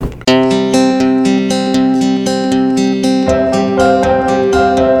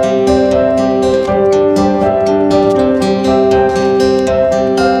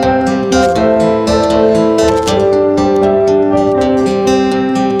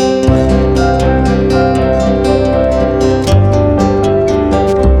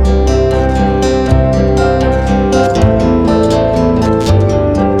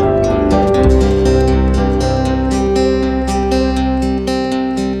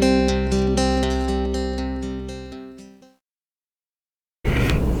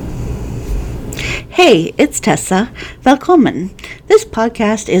Hey, it's Tessa. Welcome. This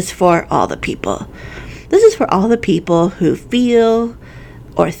podcast is for all the people. This is for all the people who feel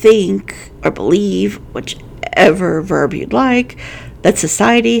or think or believe, whichever verb you'd like, that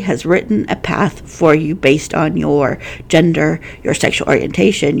society has written a path for you based on your gender, your sexual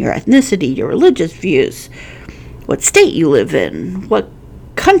orientation, your ethnicity, your religious views, what state you live in, what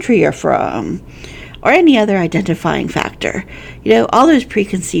country you're from, or any other identifying factor. All those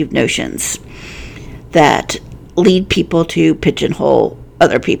preconceived notions that lead people to pigeonhole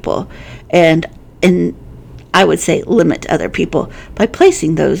other people and I would say limit other people by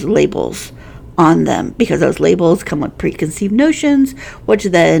placing those labels on them, because those labels come with preconceived notions, which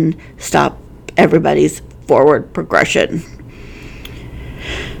then stop everybody's forward progression.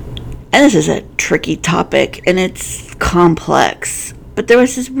 And this is a tricky topic, and it's complex. But there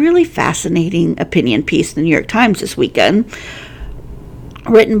was this really fascinating opinion piece in the New York Times this weekend,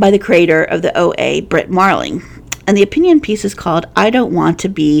 written by the creator of the OA, Brit Marling. And the opinion piece is called, "I Don't Want to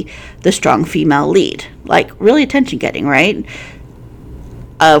Be the Strong Female Lead." Like, really attention-getting, right?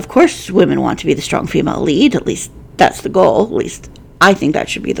 Of course, women want to be the strong female lead. At least that's the goal. At least I think that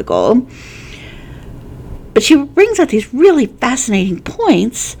should be the goal. But she brings out these really fascinating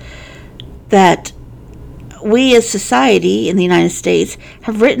points that we as society in the United States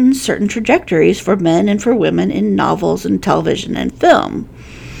have written certain trajectories for men and for women in novels and television and film.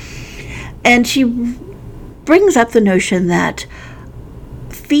 And she brings up the notion that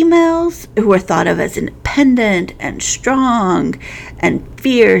females who are thought of as independent and strong and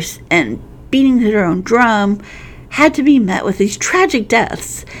fierce and beating their own drum had to be met with these tragic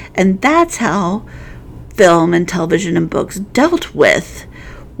deaths. And that's how film and television and books dealt with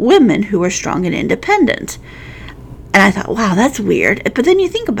women who were strong and independent. And I thought, wow, that's weird. But then you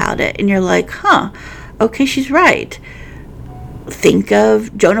think about it and you're like, okay, she's right. Think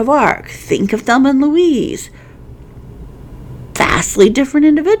of Joan of Arc. Think of Thelma and Louise. Vastly different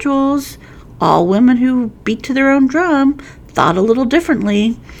individuals. All women who beat to their own drum, thought a little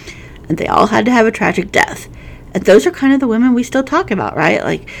differently, and they all had to have a tragic death. And those are kind of the women we still talk about, right?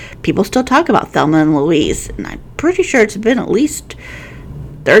 Like, people still talk about Thelma and Louise, and I'm pretty sure it's been at least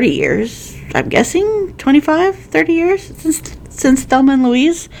 30 years, I'm guessing 25, 30 years since Thelma and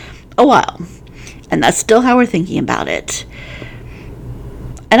Louise. A while. And that's still how we're thinking about it.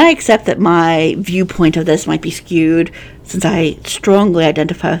 And I accept that my viewpoint of this might be skewed, since I strongly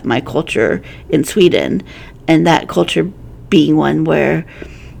identify with my culture in Sweden, and that culture being one where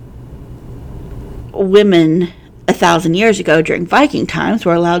women 1,000 years ago during Viking times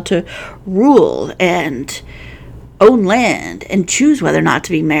were allowed to rule and own land and choose whether or not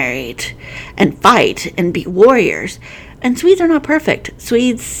to be married and fight and be warriors. And Swedes are not perfect.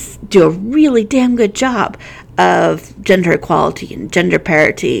 Swedes do a really damn good job of gender equality and gender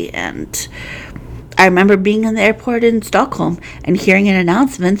parity. And I remember being in the airport in Stockholm and hearing an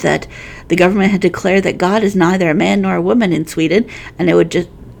announcement that the government had declared that God is neither a man nor a woman in Sweden, and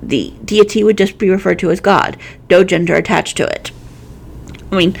the deity would just be referred to as God, no gender attached to it.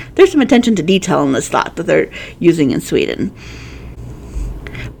 I mean, there's some attention to detail in this thought that they're using in Sweden.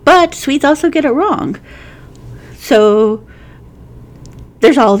 But Swedes also get it wrong. So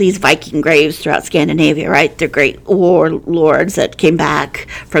there's all these Viking graves throughout Scandinavia, right? They're great warlords that came back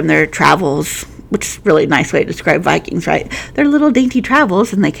from their travels, which is a really nice way to describe Vikings, right? They're little dainty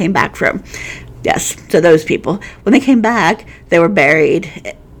travels, and they came back from. Yes, so those people, when they came back, they were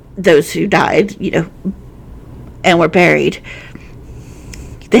buried. Those who died, and were buried,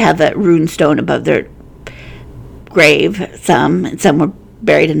 they have that rune stone above their grave, and some were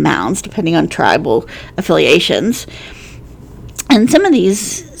buried in mounds, depending on tribal affiliations. And some of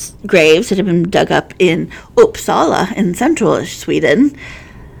these graves that have been dug up in Uppsala in central Sweden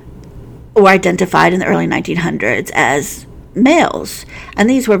were identified in the early 1900s as males. And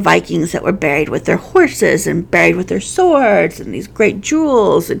these were Vikings that were buried with their horses and buried with their swords and these great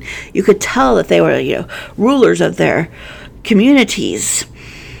jewels. And you could tell that they were, rulers of their communities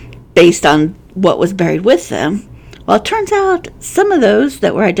based on what was buried with them. Well, it turns out some of those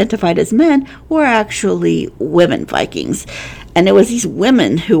that were identified as men were actually women Vikings. And it was these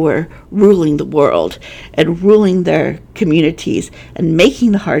women who were ruling the world and ruling their communities and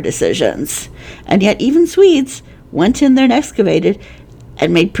making the hard decisions. And yet even Swedes went in there and excavated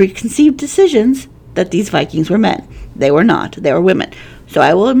and made preconceived decisions that these Vikings were men. They were not. They were women. So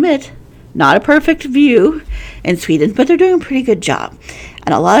I will admit, not a perfect view in Sweden, but they're doing a pretty good job.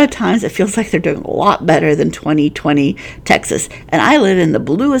 And a lot of times it feels like they're doing a lot better than 2020 Texas. And I live in the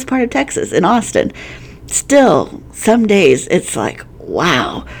bluest part of Texas, in Austin. Still, some days it's like,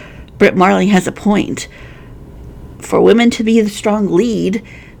 wow, Brit Marling has a point. For women to be the strong lead,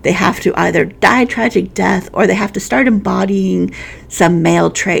 they have to either die a tragic death or they have to start embodying some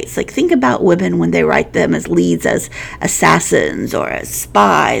male traits. Like, think about women when they write them as leads, as assassins or as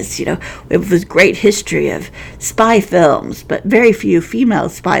spies. We have this great history of spy films, but very few female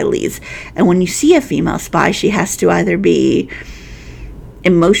spy leads. And when you see a female spy, she has to either be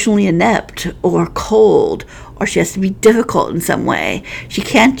emotionally inept or cold, or she has to be difficult in some way. She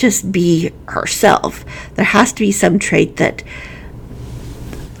can't just be herself. There has to be some trait that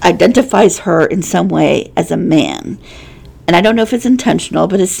identifies her in some way as a man. And I don't know if it's intentional,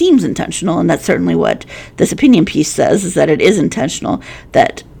 but it seems intentional, and that's certainly what this opinion piece says, is that it is intentional,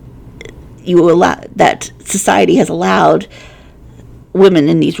 that that society has allowed women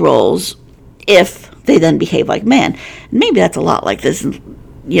in these roles if they then behave like men. And maybe that's a lot like this,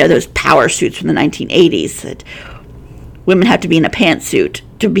 those power suits from the 1980s, that women have to be in a pantsuit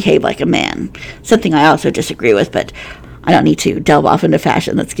to behave like a man. Something I also disagree with, but I don't need to delve off into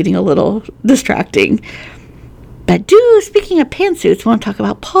fashion. That's getting a little distracting. But speaking of pantsuits, I want to talk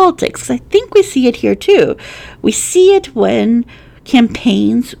about politics, because I think we see it here too. We see it when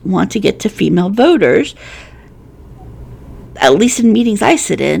campaigns want to get to female voters. At least in meetings I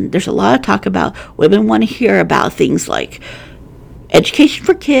sit in, there's a lot of talk about women want to hear about things like education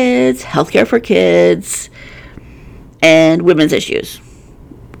for kids, healthcare for kids, and women's issues,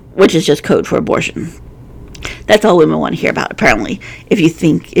 which is just code for abortion. That's all women want to hear about, apparently, if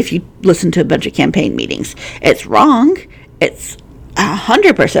you listen to a bunch of campaign meetings. It's wrong. It's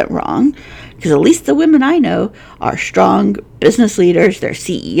 100% wrong, because at least the women I know are strong business leaders. They're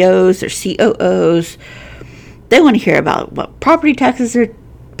CEOs, they're COOs. They want to hear about what property taxes they're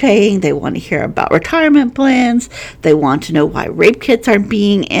paying. They want to hear about retirement plans. They want to know why rape kits aren't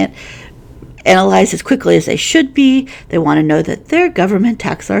being analyzed as quickly as they should be. They want to know that their government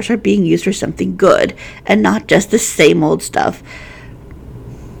tax dollars are being used for something good and not just the same old stuff.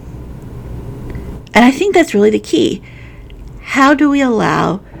 And I think that's really the key. How do we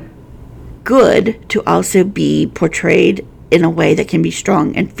allow good to also be portrayed in a way that can be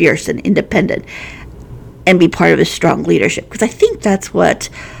strong and fierce and independent and be part of a strong leadership? Because I think that's what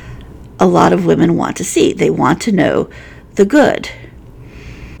a lot of women want to see. They want to know the good.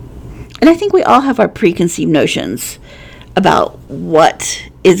 And I think we all have our preconceived notions about what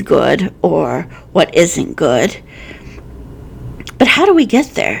is good or what isn't good. But how do we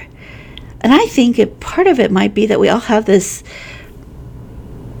get there? And I think part of it might be that we all have this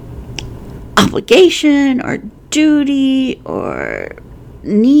obligation or duty or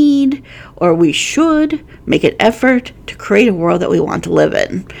need, or we should make an effort to create a world that we want to live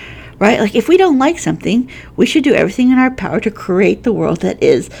in. Right? Like, if we don't like something, we should do everything in our power to create the world that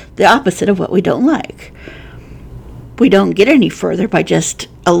is the opposite of what we don't like. We don't get any further by just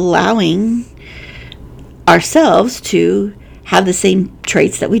allowing ourselves to have the same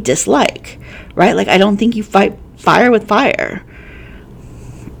traits that we dislike. Right? Like, I don't think you fight fire with fire.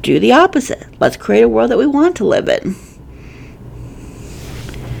 Do the opposite. Let's create a world that we want to live in.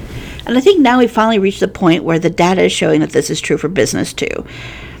 And I think now we've finally reached the point where the data is showing that this is true for business too.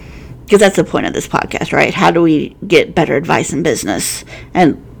 Because that's the point of this podcast, right? How do we get better advice in business?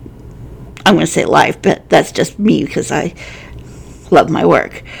 And I'm going to say life, but that's just me because I love my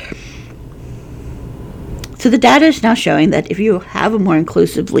work. So the data is now showing that if you have a more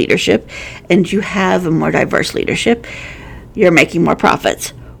inclusive leadership and you have a more diverse leadership, you're making more profits,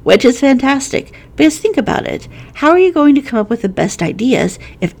 which is fantastic. Because think about it. How are you going to come up with the best ideas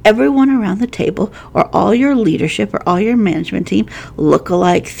if everyone around the table, or all your leadership or all your management team, look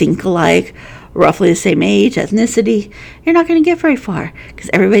alike, think alike, roughly the same age, ethnicity? You're not going to get very far, because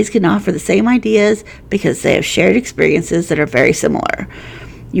everybody's going to offer the same ideas because they have shared experiences that are very similar.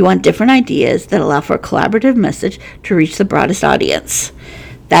 You want different ideas that allow for a collaborative message to reach the broadest audience.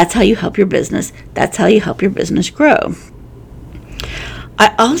 That's how you help your business. That's how you help your business grow.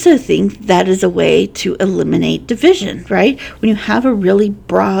 I also think that is a way to eliminate division, right? When you have a really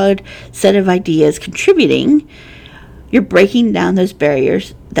broad set of ideas contributing, you're breaking down those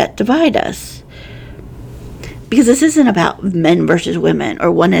barriers that divide us. Because this isn't about men versus women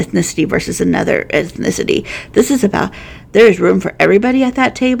or one ethnicity versus another ethnicity. This is about there is room for everybody at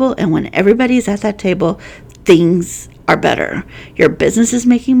that table, and when everybody is at that table, things are better. Your business is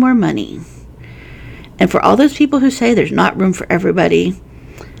making more money. And for all those people who say there's not room for everybody,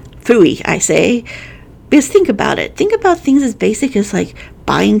 phooey, I say. Because think about it. Think about things as basic as like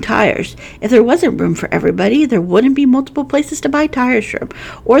buying tires. If there wasn't room for everybody, there wouldn't be multiple places to buy tires from.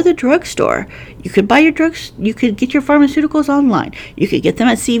 Or the drugstore. You could buy your drugs. You could get your pharmaceuticals online. You could get them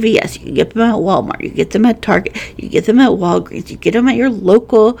at CVS. You could get them at Walmart. You could get them at Target. You could get them at Walgreens. You could get them at your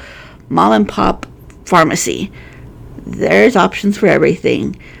local mom and pop pharmacy. there's options for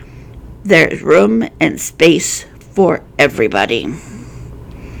everything. There's room and space for everybody.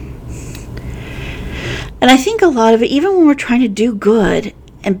 And I think a lot of it, even when we're trying to do good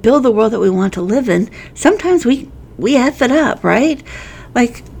and build the world that we want to live in, sometimes we F it up, right?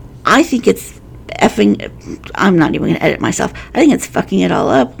 Like, I think it's I'm not even going to edit myself. I think it's fucking it all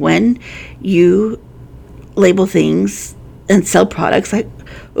up when you label things and sell products like,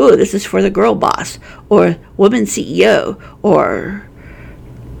 oh, this is for the girl boss, or woman CEO, or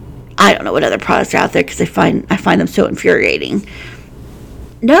I don't know what other products are out there, because I find them so infuriating.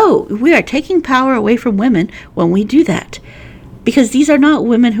 No, we are taking power away from women when we do that. Because these are not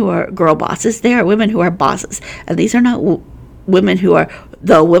women who are girl bosses. They are women who are bosses. And these are not women who are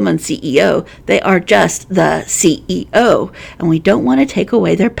the woman CEO. They are just the CEO. And we don't want to take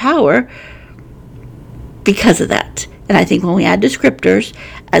away their power because of that. And I think when we add descriptors,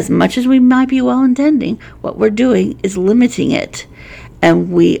 as much as we might be well-intending, what we're doing is limiting it.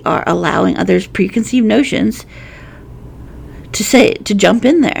 And we are allowing others' preconceived notions to jump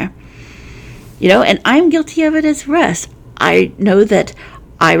in there. And I'm guilty of it as rest. I know that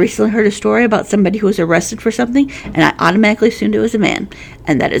I recently heard a story about somebody who was arrested for something, and I automatically assumed it was a man,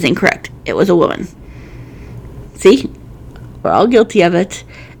 and that is incorrect. It was a woman. See? We're all guilty of it,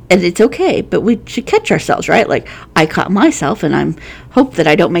 and it's okay, but we should catch ourselves, right? Like, I caught myself, and I'm hope that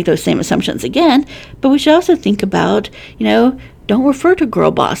I don't make those same assumptions again, but we should also think about, don't refer to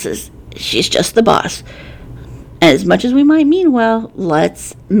girl bosses. She's just the boss. And as much as we might mean well,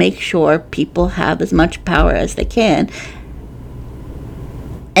 let's make sure people have as much power as they can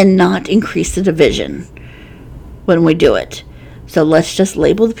and not increase the division when we do it. So let's just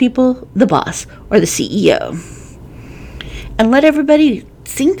label the people the boss or the CEO. And let everybody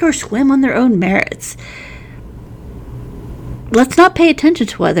sink or swim on their own merits. Let's not pay attention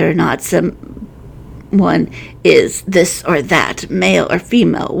to whether or not someone is this or that, male or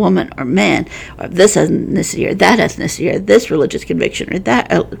female, woman or man, or this ethnicity or that ethnicity, or this religious conviction or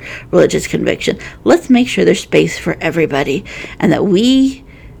that religious conviction. Let's make sure there's space for everybody, and that we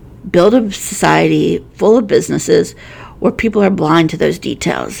build a society full of businesses where people are blind to those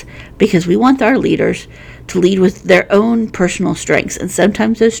details, because we want our leaders to lead with their own personal strengths, and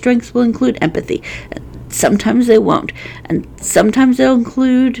sometimes those strengths will include empathy, sometimes they won't, and sometimes they'll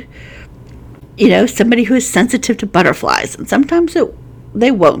include somebody who is sensitive to butterflies, and sometimes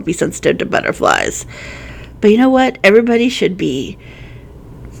they won't be sensitive to butterflies. But you know what? Everybody should be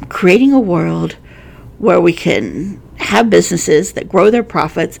creating a world where we can have businesses that grow their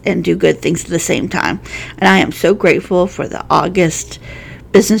profits and do good things at the same time. And I am so grateful for the August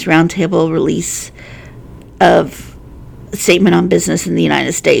Business Roundtable release of a statement on business in the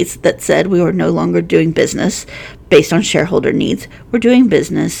United States that said we were no longer doing business based on shareholder needs. We're doing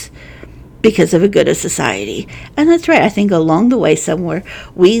business because of a good of society. And that's right. I think along the way somewhere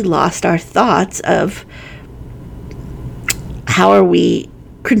we lost our thoughts of how are we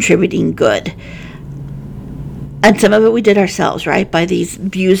contributing good. And some of it we did ourselves, right? By these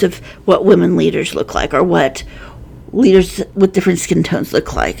views of what women leaders look like, or what leaders with different skin tones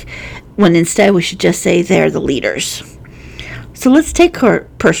look like, when instead we should just say they're the leaders. So let's take our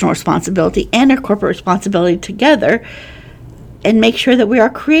personal responsibility and our corporate responsibility together and make sure that we are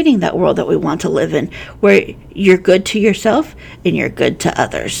creating that world that we want to live in, where you're good to yourself and you're good to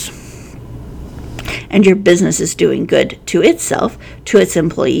others. And your business is doing good to itself, to its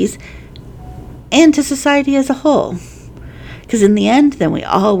employees, and to society as a whole. Because in the end, then we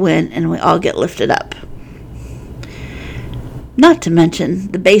all win and we all get lifted up. Not to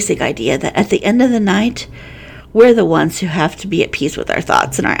mention the basic idea that at the end of the night, we're the ones who have to be at peace with our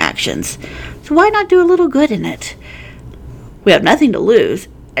thoughts and our actions. So why not do a little good in it? We have nothing to lose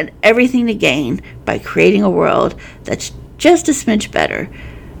and everything to gain by creating a world that's just a smidge better.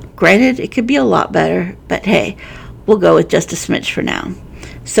 Granted, it could be a lot better, but hey, we'll go with just a smidge for now.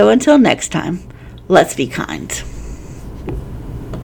 So until next time, let's be kind.